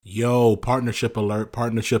Yo, partnership alert,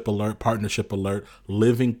 partnership alert, partnership alert.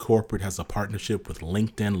 Living Corporate has a partnership with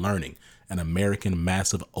LinkedIn Learning, an American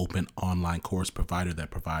massive open online course provider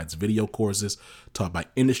that provides video courses taught by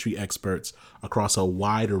industry experts across a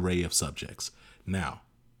wide array of subjects. Now,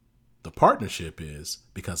 the partnership is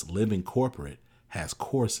because Living Corporate has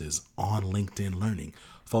courses on LinkedIn Learning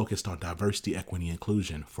focused on diversity, equity,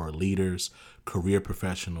 inclusion for leaders, career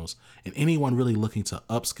professionals, and anyone really looking to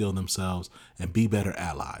upskill themselves and be better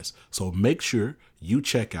allies. So make sure you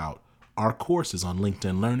check out our courses on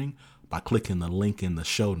LinkedIn Learning by clicking the link in the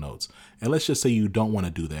show notes. And let's just say you don't want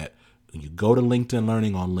to do that. When you go to LinkedIn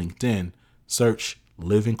Learning on LinkedIn, search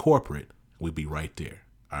Living Corporate. We'll be right there.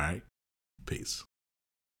 All right? Peace.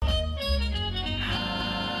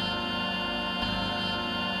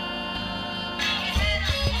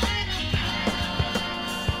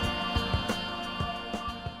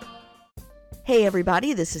 Hey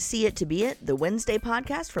everybody, this is See It to Be It, the Wednesday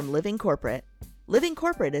podcast from Living Corporate. Living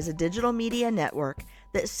Corporate is a digital media network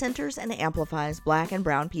that centers and amplifies Black and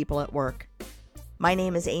Brown people at work. My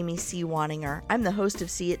name is Amy C. Waninger. I'm the host of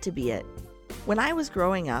See It to Be It. When I was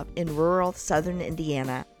growing up in rural southern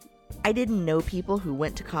Indiana, I didn't know people who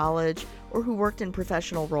went to college or who worked in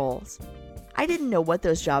professional roles. I didn't know what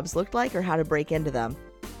those jobs looked like or how to break into them.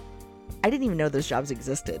 I didn't even know those jobs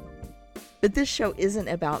existed. But this show isn't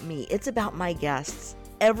about me, it's about my guests.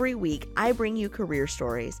 Every week, I bring you career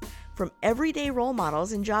stories from everyday role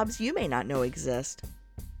models in jobs you may not know exist.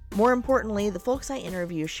 More importantly, the folks I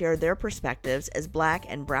interview share their perspectives as Black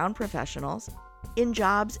and Brown professionals in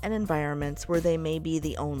jobs and environments where they may be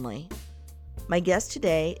the only. My guest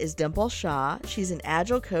today is Dimple Shaw. She's an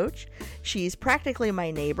Agile coach. She's practically my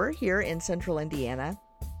neighbor here in central Indiana,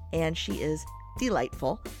 and she is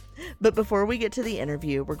delightful. But before we get to the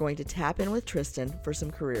interview, we're going to tap in with Tristan for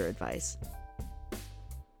some career advice.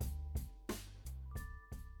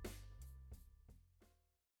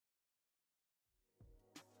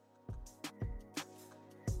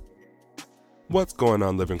 What's going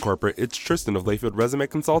on, Living Corporate? It's Tristan of Layfield Resume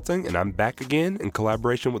Consulting, and I'm back again in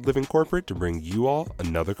collaboration with Living Corporate to bring you all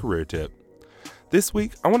another career tip. This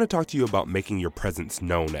week, I want to talk to you about making your presence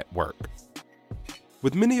known at work.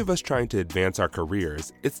 With many of us trying to advance our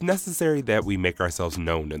careers, it's necessary that we make ourselves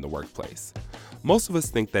known in the workplace. Most of us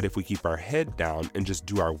think that if we keep our head down and just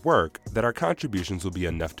do our work, that our contributions will be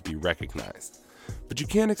enough to be recognized. But you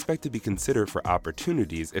can't expect to be considered for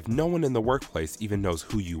opportunities if no one in the workplace even knows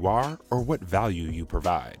who you are or what value you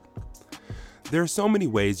provide. There are so many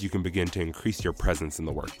ways you can begin to increase your presence in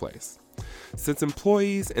the workplace. Since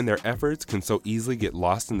employees and their efforts can so easily get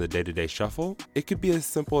lost in the day-to-day shuffle, it could be as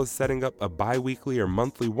simple as setting up a bi-weekly or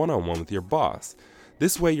monthly one-on-one with your boss.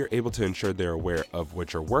 This way you're able to ensure they're aware of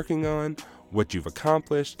what you're working on, what you've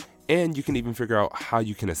accomplished, and you can even figure out how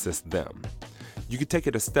you can assist them. You could take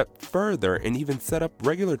it a step further and even set up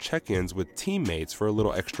regular check-ins with teammates for a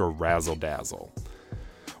little extra razzle-dazzle.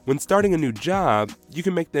 When starting a new job, you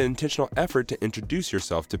can make the intentional effort to introduce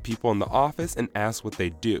yourself to people in the office and ask what they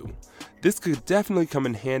do. This could definitely come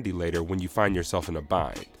in handy later when you find yourself in a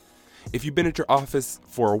bind. If you've been at your office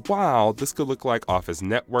for a while, this could look like office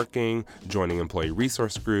networking, joining employee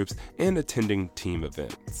resource groups, and attending team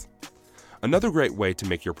events. Another great way to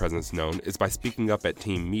make your presence known is by speaking up at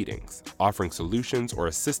team meetings, offering solutions or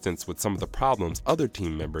assistance with some of the problems other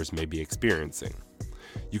team members may be experiencing.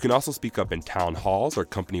 You can also speak up in town halls or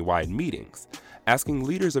company-wide meetings. Asking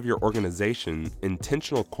leaders of your organization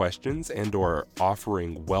intentional questions and/or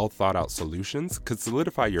offering well-thought-out solutions could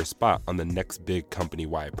solidify your spot on the next big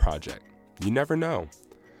company-wide project. You never know.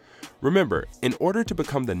 Remember, in order to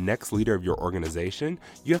become the next leader of your organization,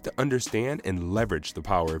 you have to understand and leverage the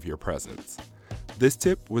power of your presence. This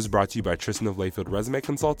tip was brought to you by Tristan of Layfield Resume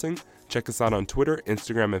Consulting. Check us out on Twitter,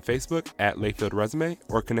 Instagram, and Facebook at Layfield Resume,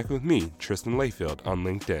 or connect with me, Tristan Layfield, on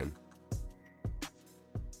LinkedIn.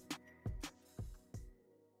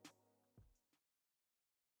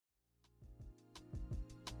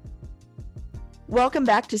 Welcome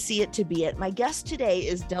back to See It to Be It. My guest today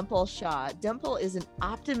is Dimple Shaw. Dimple is an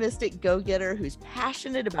optimistic go-getter who's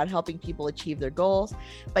passionate about helping people achieve their goals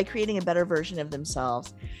by creating a better version of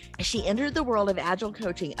themselves. She entered the world of Agile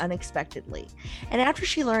coaching unexpectedly. And after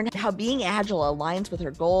she learned how being Agile aligns with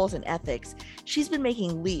her goals and ethics, she's been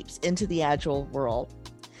making leaps into the Agile world.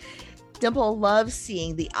 Dimple loves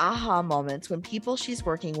seeing the aha moments when people she's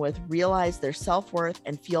working with realize their self-worth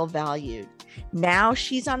and feel valued. Now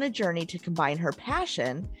she's on a journey to combine her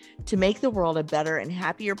passion to make the world a better and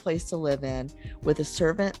happier place to live in with a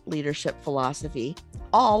servant leadership philosophy,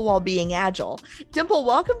 all while being Agile. Dimple,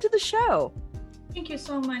 welcome to the show. Thank you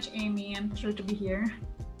so much, Amy. I'm thrilled to be here.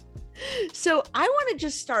 So I want to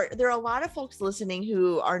just start. There are a lot of folks listening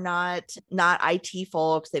who are not IT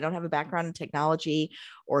folks. They don't have a background in technology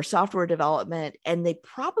or software development, and they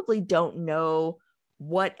probably don't know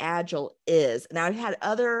what Agile is. Now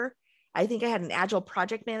I think I had an Agile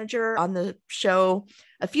project manager on the show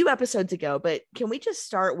a few episodes ago, but can we just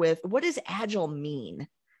start with, what does Agile mean?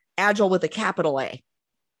 Agile with a capital A.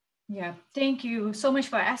 Yeah, thank you so much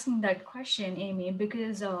for asking that question, Amy,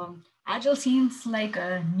 because Agile seems like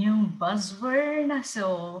a new buzzword.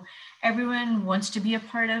 So everyone wants to be a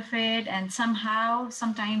part of it. And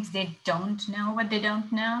sometimes they don't know what they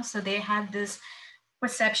don't know. So they have this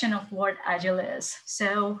perception of what Agile is.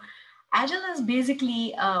 So Agile is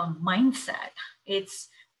basically a mindset. It's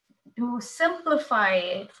to simplify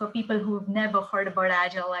it for people who've never heard about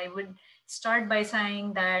Agile. I would start by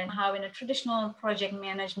saying that how in a traditional project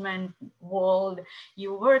management world,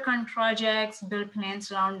 you work on projects, build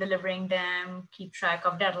plans around delivering them, keep track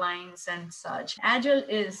of deadlines and such. Agile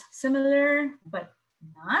is similar, but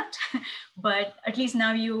not, but at least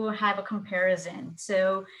now you have a comparison.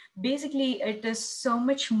 So basically it is so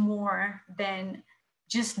much more than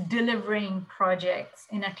just delivering projects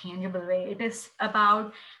in a tangible way. It is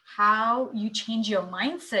about how you change your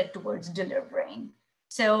mindset towards delivering.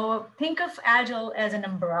 So think of Agile as an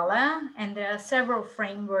umbrella, and there are several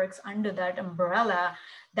frameworks under that umbrella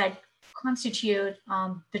that constitute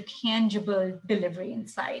the tangible delivery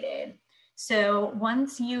inside it. So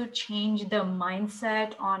once you change the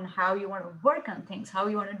mindset on how you want to work on things, how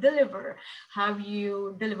you want to deliver, how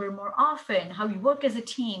you deliver more often, how you work as a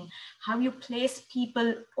team, how you place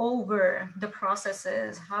people over the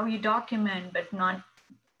processes, how you document, but not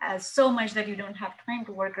as so much that you don't have time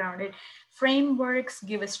to work around it. Frameworks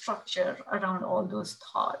give a structure around all those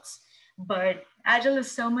thoughts. But Agile is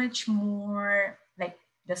so much more like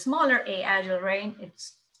the smaller A Agile, right?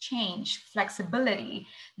 It's change, flexibility.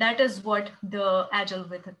 That is what the Agile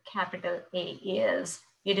with a capital A is.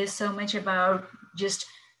 It is so much about just,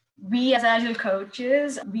 we as Agile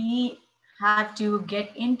coaches, we have to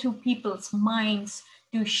get into people's minds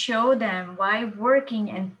to show them why working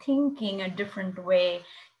and thinking a different way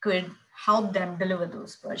could help them deliver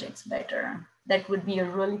those projects better. That would be a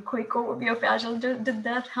really quick overview of Agile. Did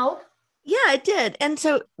that help? Yeah, it did. And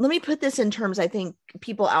so let me put this in terms I think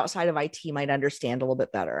people outside of IT might understand a little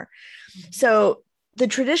bit better. Mm-hmm. So the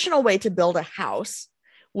traditional way to build a house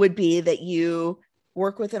would be that you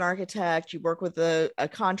work with an architect, you work with a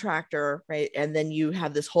contractor, right? And then you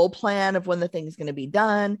have this whole plan of when the thing's going to be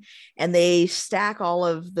done. And they stack all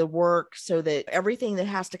of the work so that everything that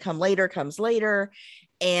has to come later comes later.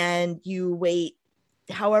 And you wait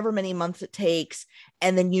however many months it takes,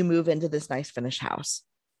 and then you move into this nice finished house.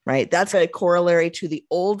 Right. That's a corollary to the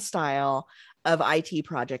old style of IT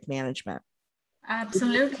project management.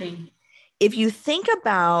 Absolutely. If you think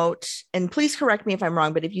about, and please correct me if I'm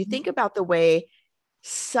wrong, but if you think about the way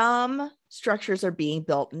some structures are being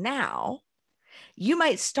built now, you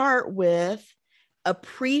might start with a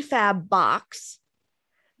prefab box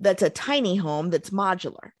that's a tiny home that's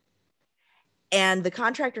modular. And the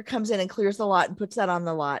contractor comes in and clears the lot and puts that on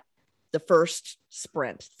the lot the first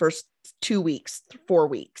sprint, first 2 weeks, 4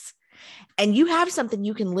 weeks, and you have something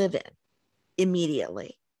you can live in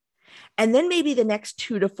immediately. And then maybe the next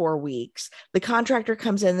 2 to 4 weeks, the contractor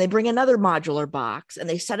comes in, they bring another modular box and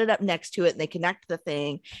they set it up next to it and they connect the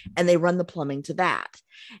thing and they run the plumbing to that.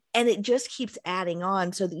 And it just keeps adding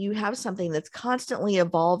on so that you have something that's constantly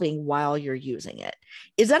evolving while you're using it.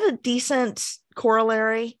 Is that a decent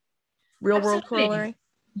corollary? Real world corollary?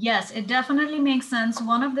 Yes, it definitely makes sense.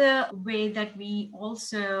 One of the way that we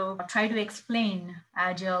also try to explain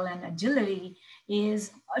Agile and agility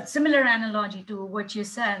is a similar analogy to what you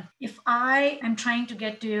said. If I am trying to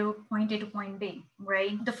get to point A to point B,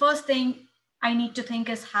 right? The first thing I need to think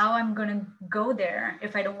is how I'm going to go there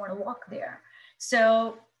if I don't want to walk there.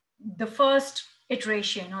 So the first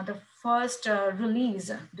iteration or the first release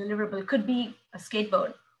deliverable could be a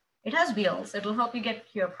skateboard. It has wheels. It'll help you get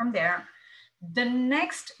here from there. The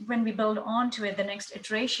next, when we build onto it, the next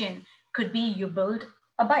iteration could be you build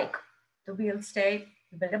a bike. The wheels stay,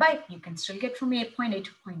 you build a bike. You can still get from point A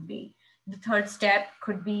to point B. The third step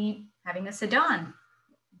could be having a sedan.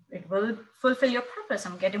 It will fulfill your purpose.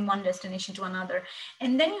 I'm getting one destination to another.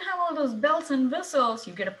 And then you have all those bells and whistles.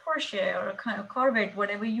 You get a Porsche or a kind of Corvette,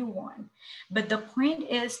 whatever you want. But the point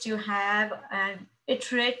is to have an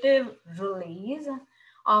iterative release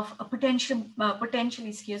of a potentially,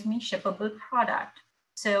 shippable product.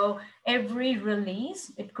 So every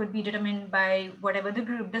release, it could be determined by whatever the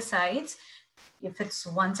group decides. If it's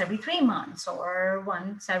once every 3 months or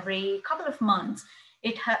once every couple of months,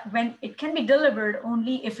 when it can be delivered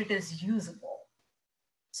only if it is usable.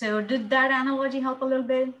 So did that analogy help a little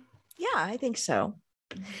bit? Yeah, I think so.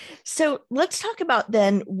 So let's talk about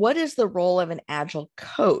then what is the role of an agile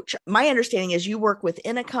coach? My understanding is you work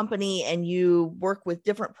within a company and you work with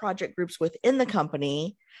different project groups within the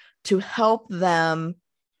company to help them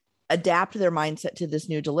adapt their mindset to this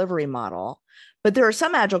new delivery model. But there are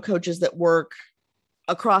some agile coaches that work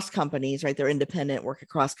across companies, right? They're independent, work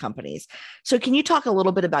across companies. So can you talk a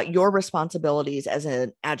little bit about your responsibilities as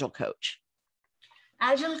an agile coach?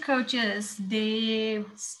 Agile coaches, they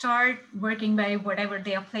start working by whatever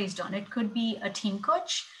they are placed on. It could be a team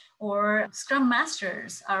coach, or scrum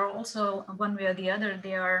masters are also, one way or the other,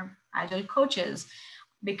 they are agile coaches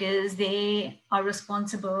because they are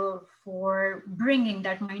responsible for bringing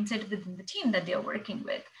that mindset within the team that they're working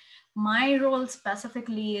with. My role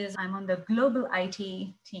specifically is I'm on the global IT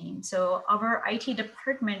team. So our IT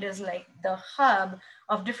department is like the hub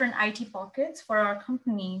of different IT pockets for our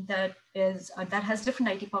company that has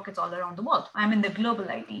different IT pockets all around the world. I'm in the global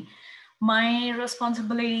IT. My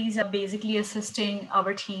responsibilities are basically assisting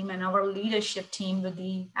our team and our leadership team with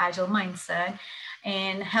the agile mindset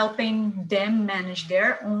and helping them manage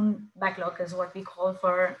their own backlog, is what we call,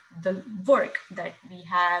 for the work that we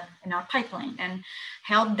have in our pipeline, and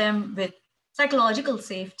help them with psychological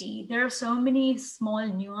safety. There are so many small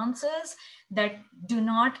nuances that do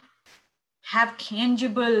not have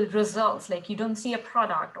tangible results, like you don't see a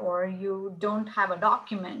product or you don't have a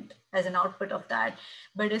document as an output of that,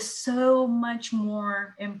 but is so much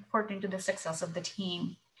more important to the success of the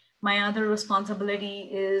team. My other responsibility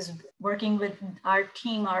is working with our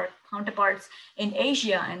team, our counterparts in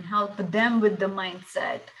Asia, and help them with the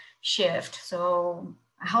mindset shift. So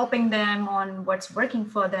helping them on what's working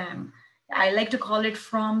for them. I like to call it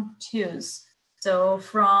from twos. So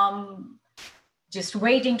from just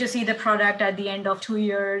waiting to see the product at the end of 2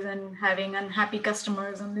 years and having unhappy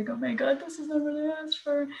customers and like, oh my God, this is not what I asked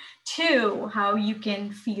for, to how you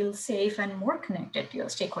can feel safe and more connected to your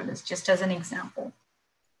stakeholders, just as an example.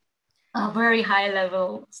 A very high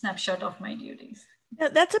level snapshot of my duties.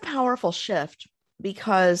 That's a powerful shift,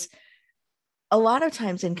 because a lot of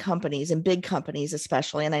times in companies, in big companies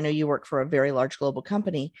especially, and I know you work for a very large global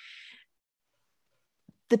company,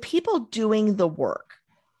 the people doing the work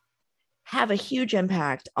have a huge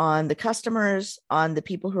impact on the customers, on the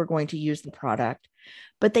people who are going to use the product,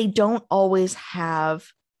 but they don't always have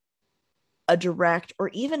a direct or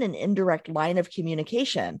even an indirect line of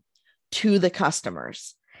communication to the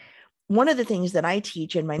customers. One of the things that I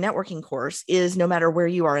teach in my networking course is, no matter where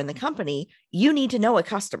you are in the company, you need to know a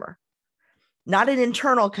customer, not an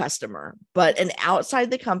internal customer, but an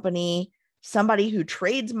outside the company, somebody who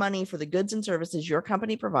trades money for the goods and services your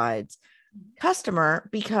company provides, customer,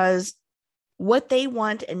 because what they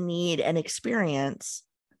want and need and experience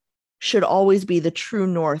should always be the true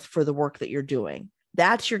north for the work that you're doing.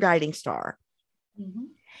 That's your guiding star. Mm-hmm.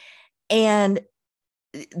 And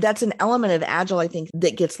that's an element of Agile, I think,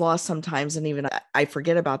 that gets lost sometimes. And even I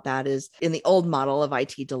forget about that, is in the old model of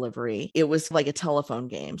IT delivery, it was like a telephone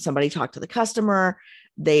game. Somebody talked to the customer.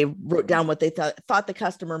 They wrote down what they thought the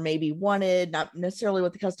customer maybe wanted, not necessarily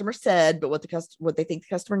what the customer said, but what they think the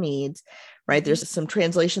customer needs, right? There's some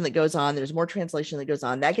translation that goes on. There's more translation that goes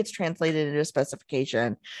on. That gets translated into a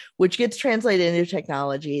specification, which gets translated into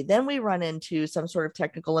technology. Then we run into some sort of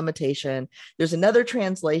technical limitation. There's another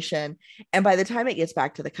translation. And by the time it gets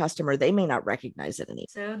back to the customer, they may not recognize it anymore.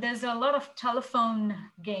 So there's a lot of telephone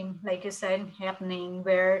game, like you said, happening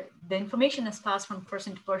where the information is passed from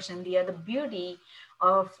person to person. The other beauty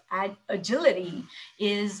of agility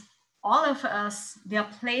is all of us, they are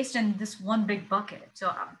placed in this one big bucket.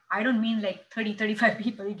 So I don't mean like 30, 35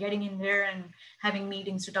 people getting in there and having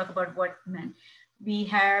meetings to talk about what meant. We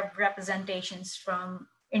have representations from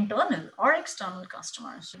internal or external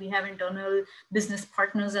customers. We have internal business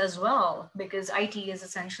partners as well, because IT is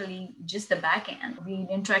essentially just the back end. We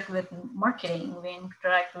interact with marketing, we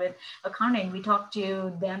interact with accounting, we talk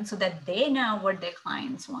to them so that they know what their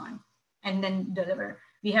clients want and then deliver.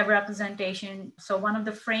 We have representation. So one of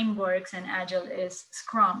the frameworks in Agile is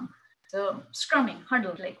Scrum. So scrumming,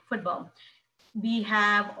 huddle, like football. We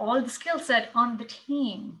have all the skill set on the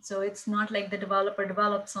team. So it's not like the developer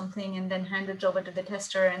develops something and then hand it over to the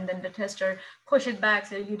tester and then the tester push it back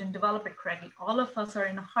so you didn't develop it correctly. All of us are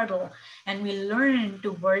in a huddle and we learn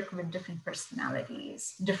to work with different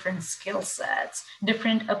personalities, different skill sets,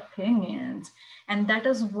 different opinions. And that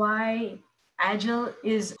is why Agile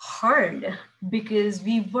is hard, because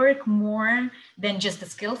we work more than just the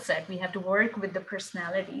skill set. We have to work with the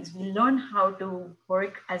personalities. We learn how to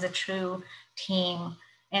work as a true team.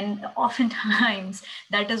 And oftentimes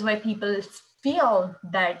that is why people feel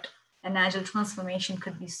that an Agile transformation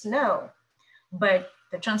could be slow. But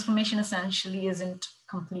the transformation essentially isn't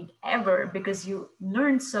complete ever, because you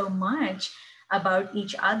learn so much about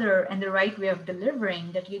each other and the right way of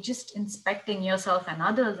delivering that you're just inspecting yourself and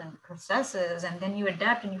others and processes, and then you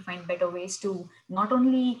adapt and you find better ways to not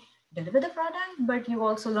only deliver the product, but you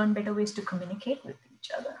also learn better ways to communicate with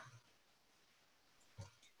each other.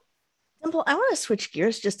 Dimple, I want to switch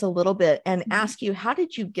gears just a little bit and ask you, how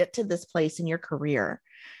did you get to this place in your career?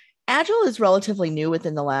 Agile is relatively new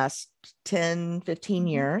within the last 10, 15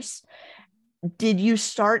 years. Did you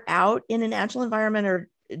start out in an Agile environment, or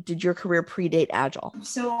did your career predate Agile?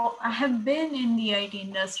 So I have been in the IT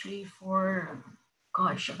industry for,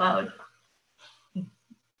 about I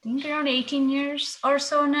think around 18 years or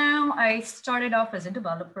so now. I started off as a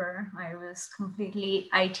developer. I was completely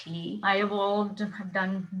IT. I evolved, have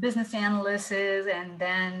done business analysis, and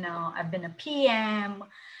then I've been a PM.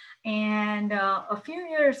 And a few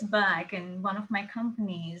years back in one of my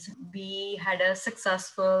companies, we had a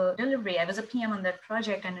successful delivery. I was a PM on that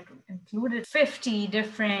project, and it included 50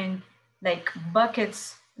 different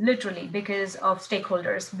buckets, literally, because of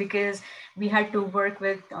stakeholders, because we had to work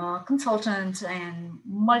with consultants, and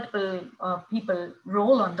multiple people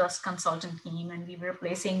roll on this consultant team. And we were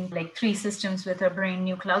replacing 3 systems with a brand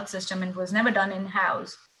new cloud system, and it was never done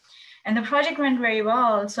in-house. And the project went very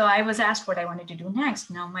well. So I was asked what I wanted to do next.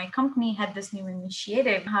 Now, my company had this new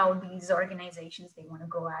initiative, how these organizations, they want to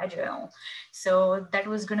go agile. So that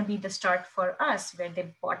was going to be the start for us, where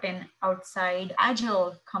they brought in outside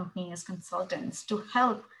agile company as consultants to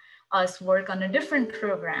help us work on a different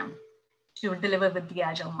program to deliver with the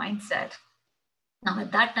agile mindset. Now,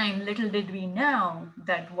 at that time, little did we know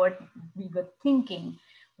that what we were thinking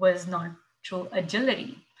was not true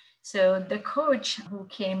agility. So the coach who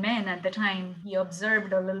came in at the time, he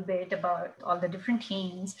observed a little bit about all the different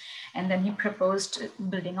teams, and then he proposed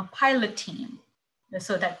building a pilot team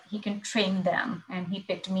so that he can train them. And he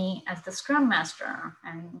picked me as the Scrum Master.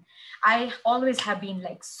 And I always have been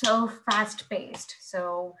so fast paced.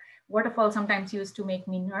 So Waterfall sometimes used to make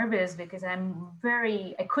me nervous because I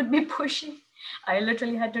could be pushy. I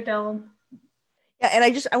literally had to tell. Yeah, and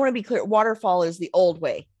I want to be clear, Waterfall is the old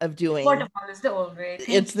way of doing. Waterfall is the old way.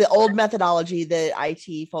 It's the old methodology that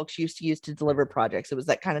IT folks used to use to deliver projects. It was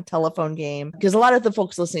that kind of telephone game, because a lot of the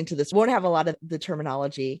folks listening to this won't have a lot of the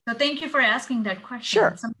terminology. So thank you for asking that question.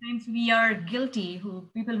 Sure. Sometimes we are guilty,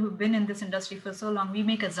 people who've been in this industry for so long, we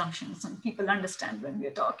make assumptions and people understand when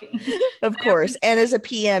we're talking. Of course. And as a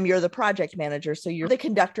PM, you're the project manager. So you're the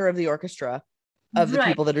conductor of the orchestra of the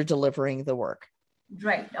people that are delivering the work.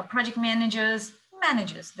 Right. Our project manages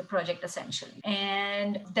the project essentially.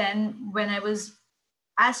 And then when I was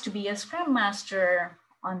asked to be a Scrum Master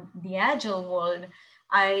on the Agile world,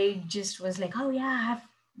 I just was like, oh yeah,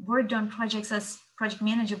 I've worked on projects as project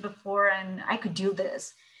manager before, and I could do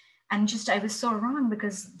this. And I was so wrong,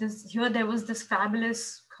 because there was this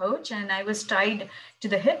fabulous coach, and I was tied to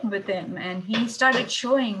the hip with him, and he started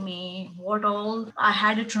showing me what all I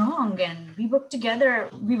had it wrong. And we worked together.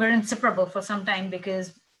 We were inseparable for some time,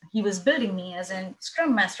 because he was building me as a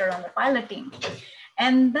Scrum Master on the pilot team.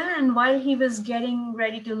 And then while he was getting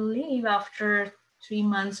ready to leave after 3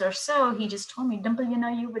 months or so, he just told me, Dimple,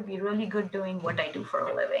 you would be really good doing what I do for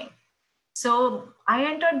a living. So I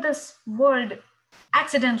entered this world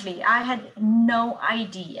accidentally. I had no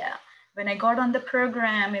idea. When I got on the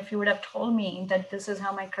program, if you would have told me that this is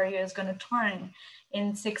how my career is going to turn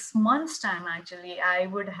in 6 months' time, actually, I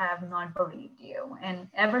would have not believed you. And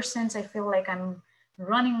ever since, I feel like I'm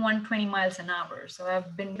running 120 miles an hour. So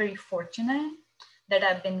I've been very fortunate that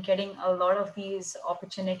I've been getting a lot of these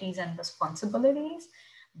opportunities and responsibilities.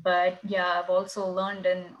 But yeah, I've also learned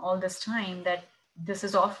in all this time that this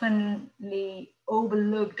is oftenly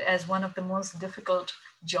overlooked as one of the most difficult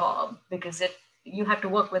jobs, because you have to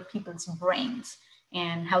work with people's brains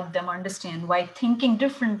and help them understand why thinking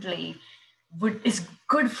differently is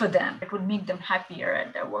good for them. It would make them happier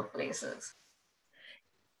at their workplaces.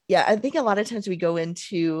 Yeah, I think a lot of times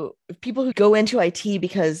people who go into IT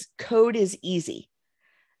because code is easy.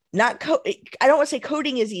 I don't want to say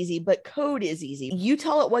coding is easy, but code is easy. You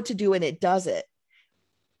tell it what to do and it does it.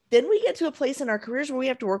 Then we get to a place in our careers where we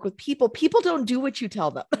have to work with people. People don't do what you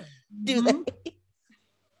tell them, do they?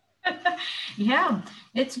 Yeah,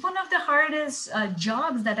 it's one of the hardest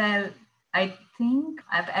jobs that I think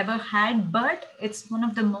I've ever had, but it's one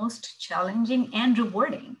of the most challenging and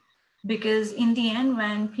rewarding. Because in the end,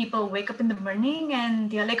 when people wake up in the morning and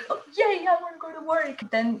they're like, oh, yay, I want to go to work,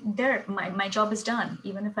 then my job is done,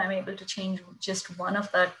 even if I'm able to change just one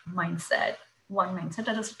mindset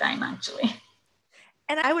at a time, actually.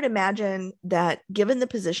 And I would imagine that given the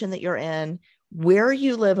position that you're in, where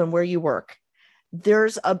you live and where you work,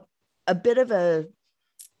 there's a bit of a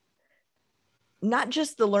not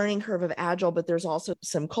just the learning curve of Agile, but there's also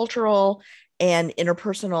some cultural and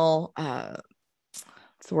interpersonal,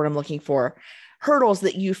 what's the word I'm looking for, hurdles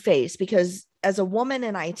that you face, because as a woman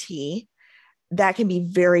in IT, that can be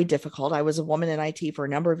very difficult. I was a woman in IT for a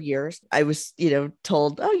number of years. I was,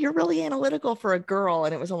 told, oh, you're really analytical for a girl.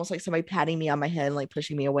 And it was almost like somebody patting me on my head and like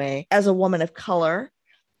pushing me away. As a woman of color,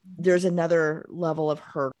 there's another level of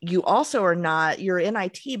hurt. You also are not, you're in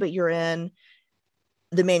IT, but you're in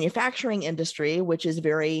the manufacturing industry, which is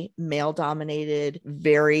very male dominated,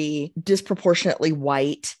 very disproportionately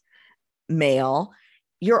white male.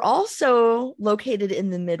 You're also located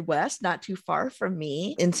in the Midwest, not too far from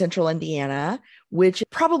me in central Indiana, which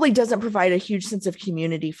probably doesn't provide a huge sense of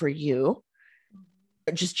community for you,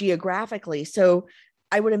 just geographically. So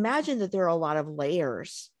I would imagine that there are a lot of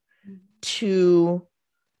layers to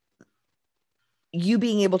you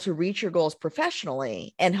being able to reach your goals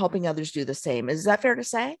professionally and helping others do the same. Is that fair to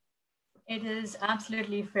say? It is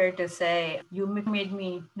absolutely fair to say. You made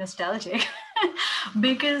me nostalgic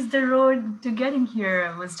because the road to getting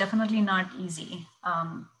here was definitely not easy,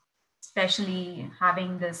 especially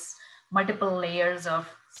having this multiple layers of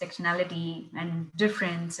sectionality and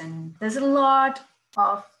difference. And there's a lot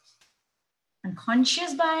of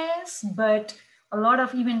unconscious bias, but a lot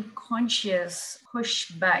of even conscious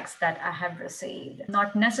pushbacks that I have received,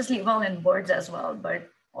 not necessarily well in words as well, but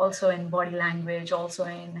also in body language, also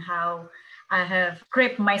in how I have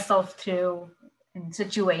gripped myself through in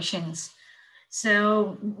situations.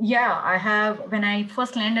 So yeah, when I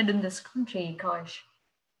first landed in this country,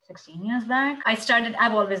 16 years back,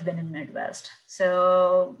 I've always been in Midwest.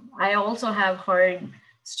 So I also have heard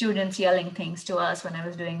students yelling things to us when I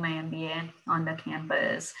was doing my MBA on the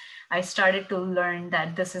campus. I started to learn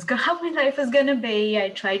that this is how my life is going to be. I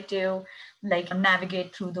tried to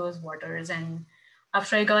navigate through those waters. And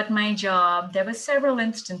after I got my job, there were several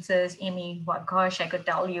instances, Amy, I could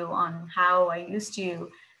tell you on how I used to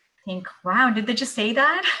think, wow, did they just say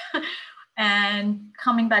that? And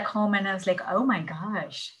coming back home, and I was like, oh my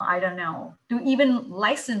gosh, I don't know, to even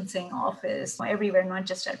licensing office everywhere, not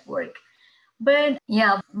just at work. But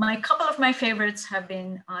yeah, couple of my favorites have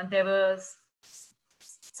been, there was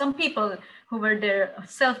some people who were their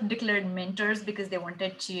self-declared mentors because they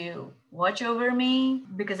wanted to watch over me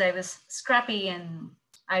because I was scrappy and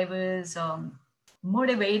I was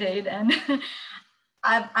motivated. And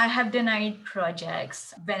I have denied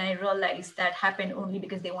projects when I realized that happened only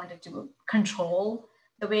because they wanted to control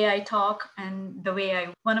the way I talk and the way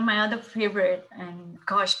one of my other favorite, and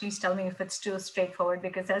gosh, please tell me if it's too straightforward,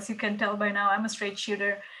 because as you can tell by now, I'm a straight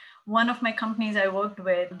shooter. One of my companies I worked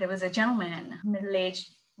with, there was a gentleman, middle-aged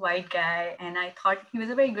white guy, and I thought he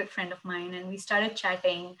was a very good friend of mine, and we started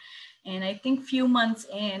chatting. And I think few months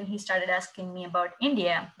in, he started asking me about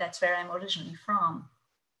India. That's where I'm originally from.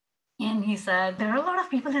 And he said, there are a lot of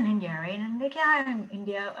people in India, right? And I'm like, yeah, I'm in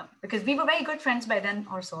India, because we were very good friends by then,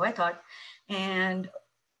 or so I thought. And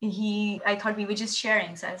I thought we were just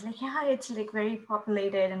sharing. So I was like, yeah, it's like very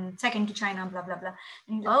populated and second to China, blah, blah, blah.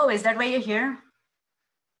 And he's like, oh, is that why you're here?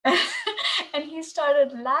 And he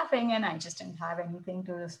started laughing, and I just didn't have anything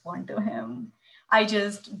to respond to him. I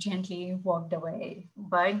just gently walked away.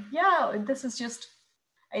 But yeah, this is just,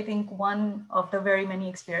 I think, one of the very many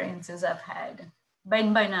experiences I've had.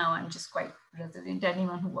 But by now, I'm just quite resilient.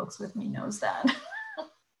 Anyone who works with me knows that.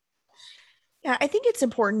 Yeah, I think it's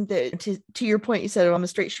important that to your point, you said, oh, I'm a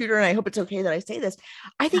straight shooter, and I hope it's okay that I say this.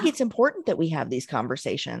 I think it's important that we have these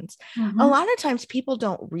conversations. Mm-hmm. A lot of times people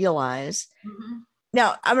don't realize. Mm-hmm.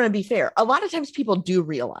 Now, I'm going to be fair. A lot of times people do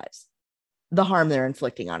realize the harm they're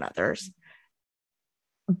inflicting on others.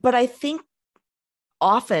 But I think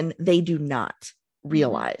often they do not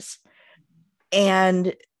realize.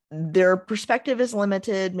 And their perspective is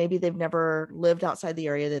limited. Maybe they've never lived outside the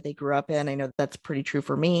area that they grew up in. I know that's pretty true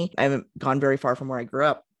for me. I haven't gone very far from where I grew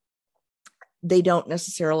up. They don't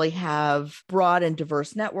necessarily have broad and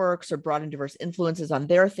diverse networks or broad and diverse influences on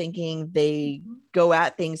their thinking. They go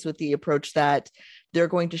at things with the approach that they're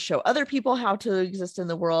going to show other people how to exist in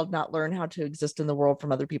the world, not learn how to exist in the world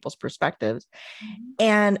from other people's perspectives.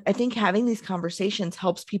 And I think having these conversations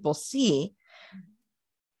helps people see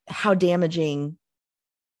how damaging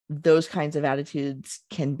those kinds of attitudes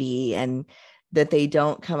can be, and that they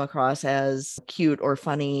don't come across as cute or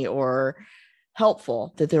funny or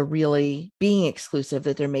helpful, that they're really being exclusive,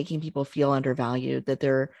 that they're making people feel undervalued, that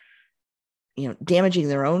they're, damaging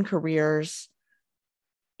their own careers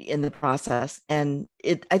in the process. And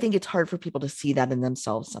I think it's hard for people to see that in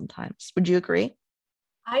themselves sometimes. Would you agree?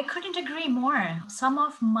 I couldn't agree more. Some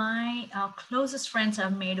of my closest friends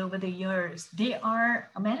I've made over the years, they are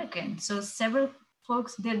American. So several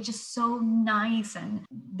folks, they're just so nice, and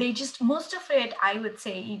they just, most of it, I would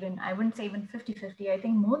say, even, I wouldn't say even 50-50, I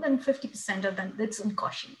think more than 50% of them, it's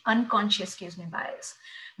unconscious, bias,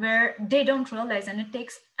 where they don't realize, and it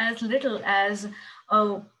takes as little as,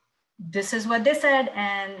 oh, this is what they said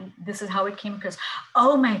and this is how it came across.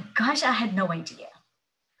 Oh my gosh, I had no idea.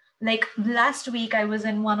 Like last week, I was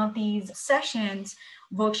in one of these sessions,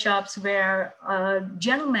 workshops, where a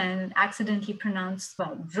gentleman accidentally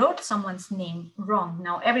wrote someone's name wrong.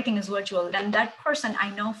 Now everything is virtual. And that person, I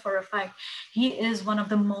know for a fact, he is one of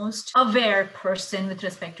the most aware person with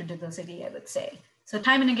respect to diversity, I would say. So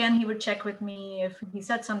time and again, he would check with me if he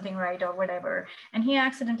said something right or whatever. And he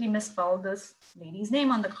accidentally misspelled this lady's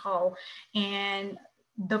name on the call. And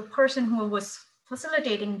the person who was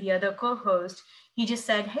facilitating, the other co-host, he just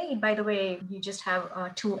said, hey, by the way, you just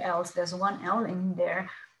have 2 L's. There's 1 L in there.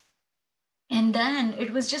 And then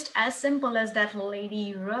it was just as simple as that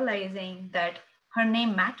lady realizing that her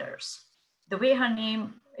name matters. The way her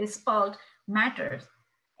name is spelled matters.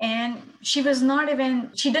 And she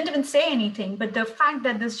didn't even say anything, but the fact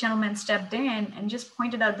that this gentleman stepped in and just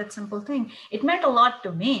pointed out that simple thing, it meant a lot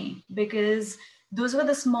to me, because those were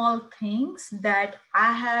the small things that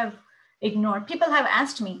I have ignored. People have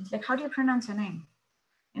asked me, like, how do you pronounce your name?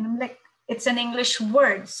 And I'm like, it's an English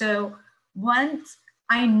word. So once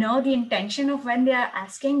I know the intention of when they are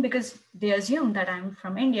asking, because they assume that I'm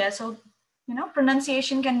from India. So,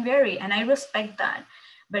 pronunciation can vary, and I respect that.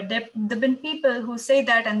 But there've been people who say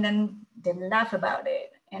that and then they laugh about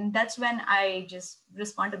it. And that's when I just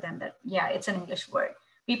respond to them that, yeah, it's an English word.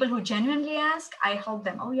 People who genuinely ask, I help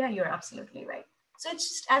them. Oh yeah, you're absolutely right. So it's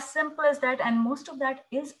just as simple as that. And most of that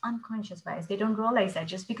is unconscious bias. They don't realize that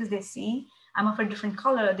just because they see I'm of a different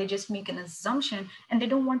color, they just make an assumption, and they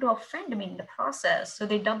don't want to offend me in the process. So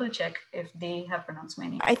they double check if they have pronounced my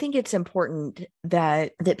name. I think it's important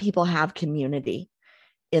that people have community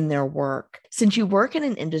in their work. Since you work in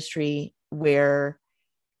an industry where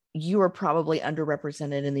you are probably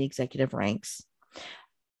underrepresented in the executive ranks,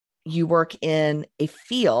 you work in a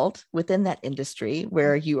field within that industry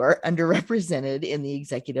where you are underrepresented in the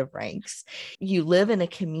executive ranks, you live in a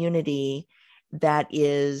community that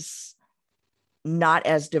is not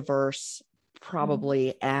as diverse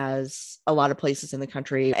probably as a lot of places in the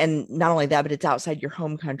country. And not only that, but it's outside your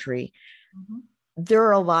home country. Mm-hmm. There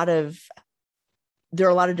are a lot of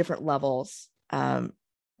different levels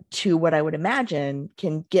to what I would imagine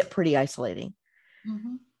can get pretty isolating.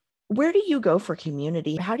 Mm-hmm. Where do you go for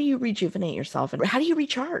community? How do you rejuvenate yourself? And how do you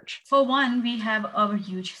recharge? For one, we have our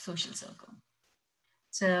huge social circle.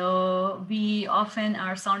 So we often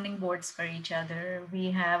are sounding boards for each other.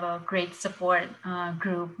 We have a great support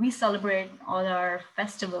group. We celebrate all our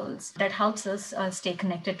festivals. That helps us stay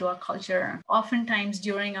connected to our culture. Oftentimes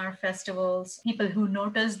during our festivals, people who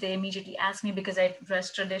notice, they immediately ask me, because I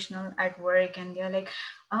dress traditional at work, and they're like,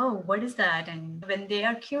 oh, what is that? And when they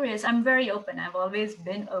are curious, I'm very open. I've always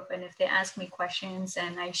been open. If they ask me questions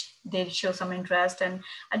and they show some interest, and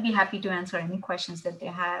I'd be happy to answer any questions that they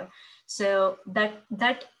have. So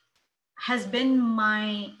that has been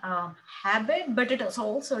my habit, but it is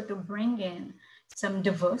also to bring in some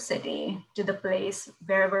diversity to the place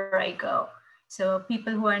wherever I go. So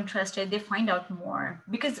people who are interested, they find out more,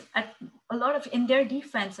 because in their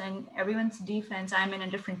defense and everyone's defense, I'm in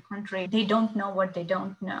a different country. They don't know what they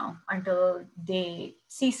don't know until they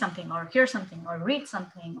see something or hear something or read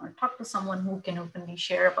something or talk to someone who can openly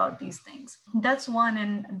share about these things. That's one.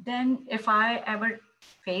 And then if I ever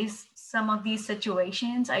face some of these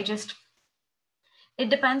situations, it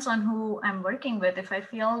depends on who I'm working with. If I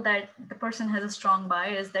feel that the person has a strong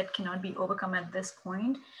bias that cannot be overcome at this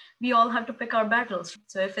point, we all have to pick our battles.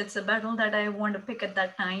 So if it's a battle that I want to pick at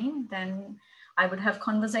that time, then I would have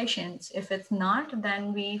conversations. If it's not,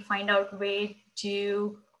 then we find out a way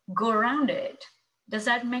to go around it. Does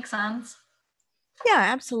that make sense? Yeah,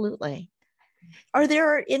 absolutely. Are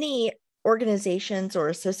there any organizations or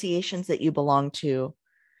associations that you belong to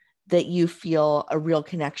that you feel a real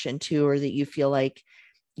connection to, or that you feel like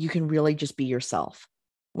you can really just be yourself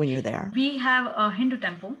when you're there? We have a Hindu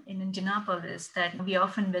temple in Indianapolis that we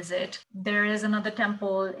often visit. There is another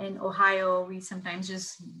temple in Ohio. We sometimes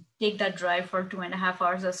just take that drive for 2.5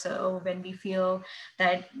 hours or so when we feel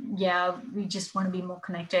that, we just want to be more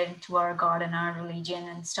connected to our God and our religion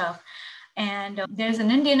and stuff. And there's an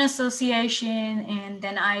Indian association, and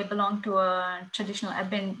then I belong to I've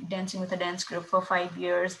been dancing with a dance group for 5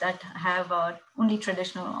 years that have only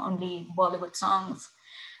Bollywood songs.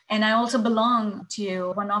 And I also belong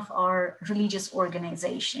to one of our religious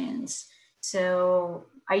organizations. So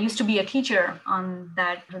I used to be a teacher on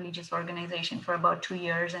that religious organization for about 2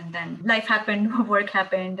 years, and then life happened, work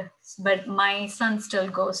happened. But my son still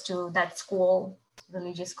goes to that school,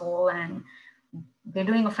 religious school, and they're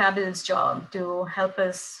doing a fabulous job to help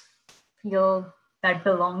us feel that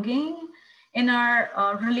belonging in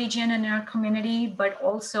our religion and our community, but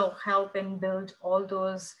also help and build all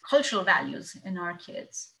those cultural values in our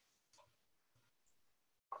kids.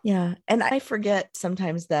 Yeah. And I forget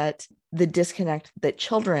sometimes that the disconnect that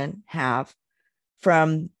children have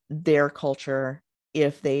from their culture,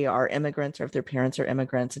 if they are immigrants or if their parents are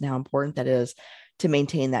immigrants, and how important that is to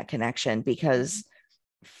maintain that connection, because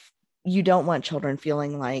you don't want children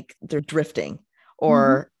feeling like they're drifting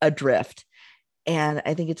or adrift. And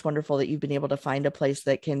I think it's wonderful that you've been able to find a place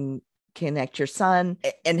that can connect your son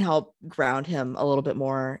and help ground him a little bit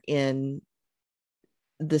more in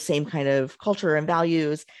the same kind of culture and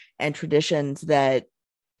values and traditions that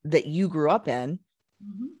you grew up in,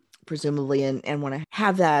 presumably, and want to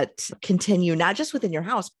have that continue, not just within your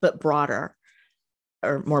house, but broader,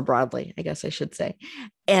 or more broadly, I guess I should say.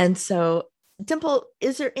 And so, Dimple,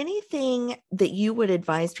 is there anything that you would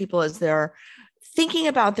advise people as they're thinking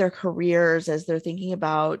about their careers, as they're thinking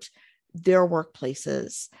about their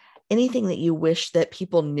workplaces, anything that you wish that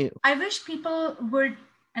people knew? I wish people would,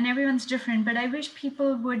 and everyone's different, but I wish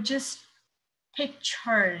people would just take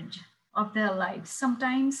charge of their lives.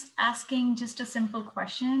 Sometimes asking just a simple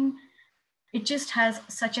question, it just has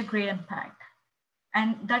such a great impact.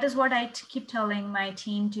 And that is what I keep telling my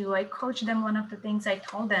team too. I coach them. One of the things I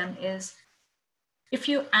told them is, if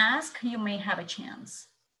you ask, you may have a chance.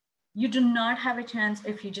 You do not have a chance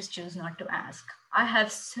if you just choose not to ask. I have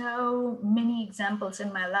so many examples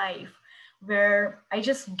in my life where I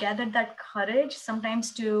just gathered that courage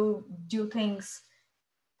sometimes to do things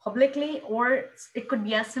publicly, or it could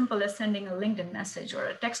be as simple as sending a LinkedIn message or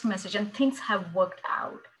a text message, and things have worked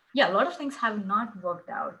out. Yeah, a lot of things have not worked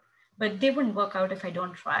out, but they wouldn't work out if I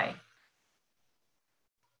don't try.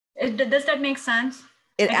 Does that make sense?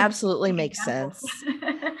 It absolutely makes sense.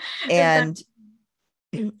 And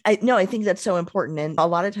I think that's so important. And a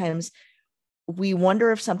lot of times we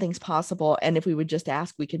wonder if something's possible, and if we would just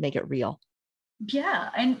ask, we could make it real. Yeah.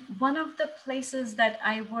 And one of the places that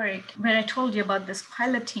I worked, where I told you about this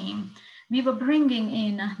pilot team, we were bringing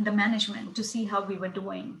in the management to see how we were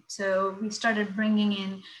doing. So we started bringing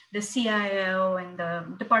in the CIO and the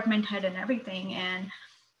department head and everything. And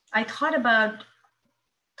I thought about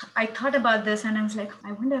this, and I was like,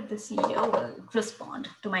 I wonder if the CEO will respond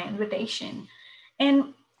to my invitation.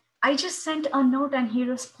 And I just sent a note and he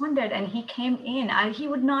responded, and he came in. He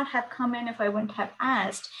would not have come in if I wouldn't have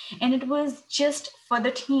asked. And it was just for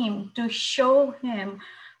the team to show him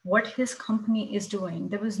what his company is doing.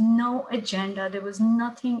 There was no agenda. There was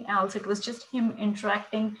nothing else. It was just him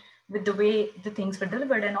interacting with the way the things were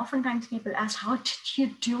delivered. And oftentimes people ask, how did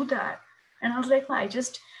you do that? And I was like, well, I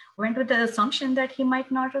just went with the assumption that he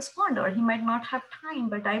might not respond or he might not have time,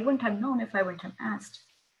 but I wouldn't have known if I wouldn't have asked.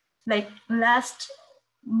 Like last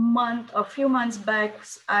month, a few months back,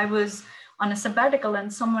 I was on a sabbatical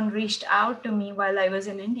and someone reached out to me while I was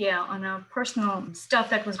in India on a personal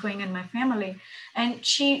stuff that was going in my family. And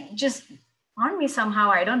she just found me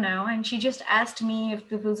somehow, I don't know. And she just asked me if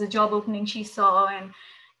there was a job opening she saw. And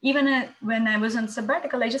even when I was on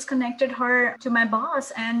sabbatical, I just connected her to my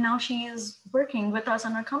boss, and now she is working with us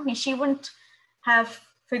on our company. She wouldn't have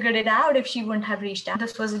figured it out if she wouldn't have reached out.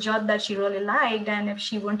 This was a job that she really liked, and if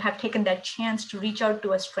she wouldn't have taken that chance to reach out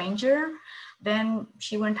to a stranger, then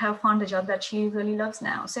she wouldn't have found the job that she really loves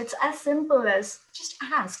now. So it's as simple as just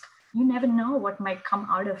ask. You never know what might come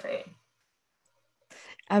out of it.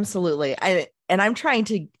 Absolutely. I'm trying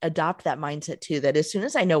to adopt that mindset too, that as soon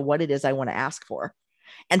as I know what it is I want to ask for,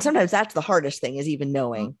 and sometimes that's the hardest thing, is even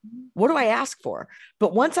knowing, what do I ask for?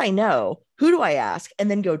 But once I know, who do I ask? And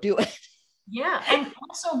then go do it. Yeah. And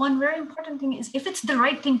also one very important thing is if it's the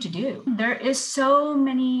right thing to do. There is so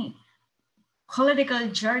many political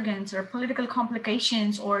jargons or political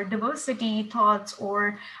complications or diversity thoughts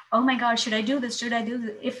or, oh my God, should I do this? Should I do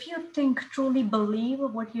this? If you truly believe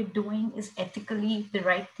what you're doing is ethically the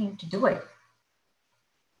right thing to do it.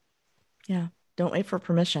 Yeah. Don't wait for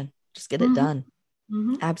permission. Just get it done.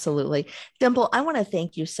 Absolutely. Dimple, I want to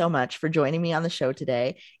thank you so much for joining me on the show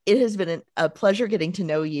today. It has been a pleasure getting to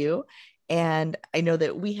know you. And I know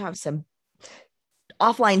that we have some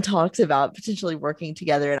offline talks about potentially working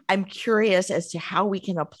together. And I'm curious as to how we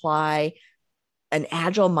can apply an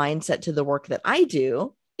agile mindset to the work that I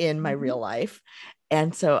do in my real life.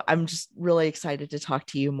 And so I'm just really excited to talk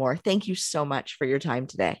to you more. Thank you so much for your time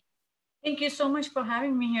today. Thank you so much for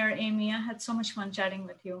having me here, Amy. I had so much fun chatting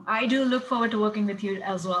with you. I do look forward to working with you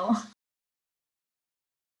as well.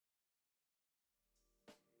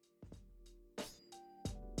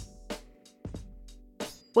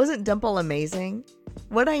 Wasn't Dimple amazing?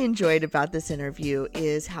 What I enjoyed about this interview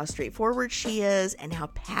is how straightforward she is and how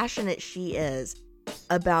passionate she is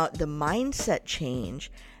about the mindset change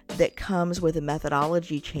that comes with a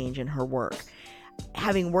methodology change in her work.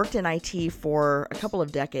 Having worked in IT for a couple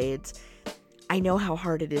of decades, I know how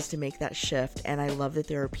hard it is to make that shift, and I love that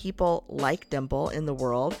there are people like Dimple in the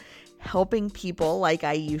world helping people like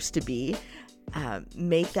I used to be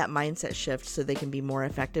make that mindset shift so they can be more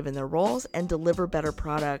effective in their roles and deliver better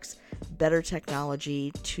products, better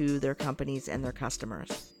technology to their companies and their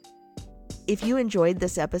customers. If you enjoyed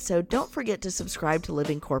this episode, don't forget to subscribe to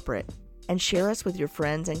Living Corporate and share us with your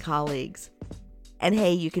friends and colleagues. And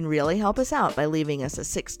hey, you can really help us out by leaving us a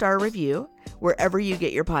 6-star review wherever you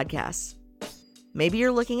get your podcasts. Maybe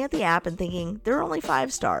you're looking at the app and thinking, there are only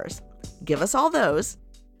 5 stars. Give us all those,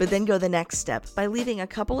 but then go the next step by leaving a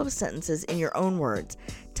couple of sentences in your own words,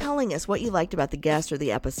 telling us what you liked about the guest or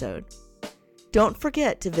the episode. Don't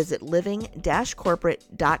forget to visit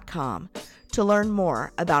living-corporate.com to learn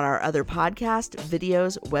more about our other podcasts,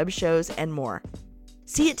 videos, web shows, and more.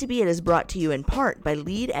 See It to Be It is brought to you in part by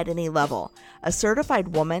Lead at Any Level, a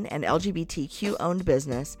certified woman and LGBTQ-owned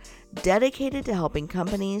business dedicated to helping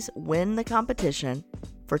companies win the competition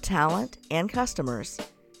for talent and customers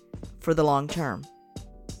for the long term.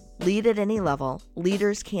 Lead at Any Level.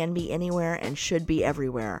 Leaders can be anywhere and should be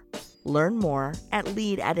everywhere. Learn more at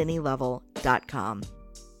leadatanylevel.com.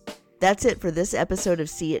 That's it for this episode of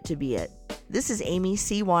See It to Be It. This is Amy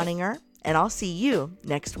C. Waninger, and I'll see you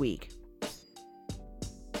next week.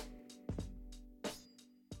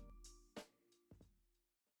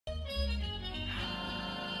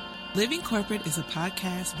 Living Corporate is a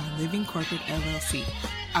podcast by Living Corporate LLC.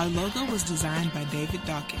 Our logo was designed by David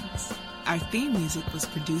Dawkins. Our theme music was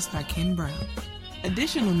produced by Ken Brown.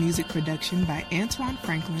 Additional music production by Antoine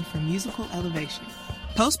Franklin for Musical Elevation.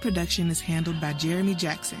 Post-production is handled by Jeremy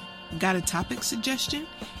Jackson. Got a topic suggestion?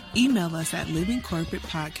 Email us at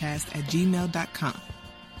livingcorporatepodcast@gmail.com.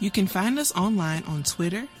 You can find us online on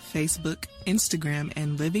Twitter, Facebook, Instagram,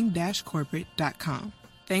 and living-corporate.com.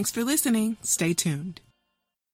 Thanks for listening. Stay tuned.